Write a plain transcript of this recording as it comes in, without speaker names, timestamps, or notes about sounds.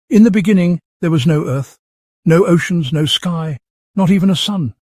In the beginning, there was no earth, no oceans, no sky, not even a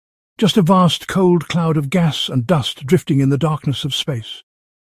sun. Just a vast cold cloud of gas and dust drifting in the darkness of space.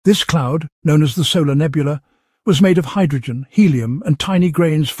 This cloud, known as the solar nebula, was made of hydrogen, helium, and tiny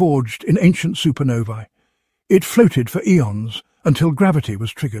grains forged in ancient supernovae. It floated for eons until gravity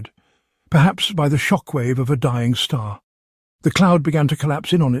was triggered, perhaps by the shockwave of a dying star. The cloud began to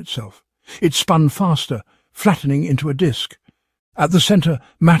collapse in on itself. It spun faster, flattening into a disk. At the center,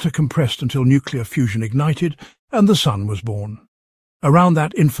 matter compressed until nuclear fusion ignited, and the sun was born. Around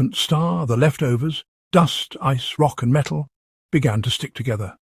that infant star, the leftovers, dust, ice, rock, and metal, began to stick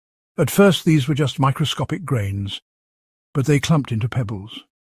together. At first these were just microscopic grains, but they clumped into pebbles.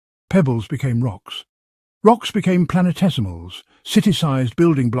 Pebbles became rocks. Rocks became planetesimals, city-sized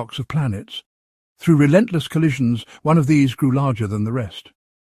building blocks of planets. Through relentless collisions, one of these grew larger than the rest.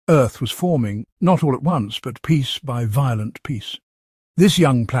 Earth was forming, not all at once, but piece by violent piece. This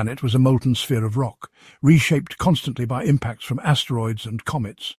young planet was a molten sphere of rock, reshaped constantly by impacts from asteroids and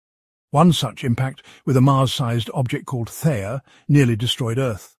comets. One such impact, with a Mars-sized object called Theia, nearly destroyed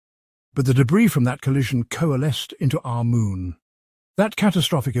Earth. But the debris from that collision coalesced into our moon. That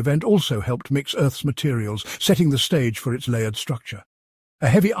catastrophic event also helped mix Earth's materials, setting the stage for its layered structure. A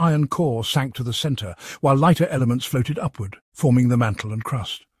heavy iron core sank to the center, while lighter elements floated upward, forming the mantle and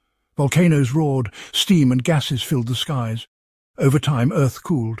crust. Volcanoes roared, steam and gases filled the skies. Over time, Earth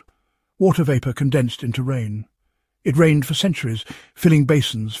cooled. Water vapor condensed into rain. It rained for centuries, filling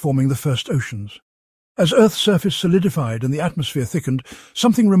basins, forming the first oceans. As Earth's surface solidified and the atmosphere thickened,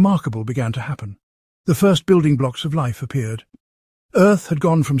 something remarkable began to happen. The first building blocks of life appeared. Earth had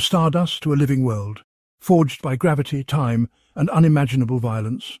gone from stardust to a living world, forged by gravity, time, and unimaginable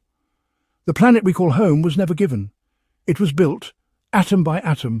violence. The planet we call home was never given. It was built, atom by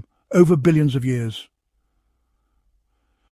atom, over billions of years.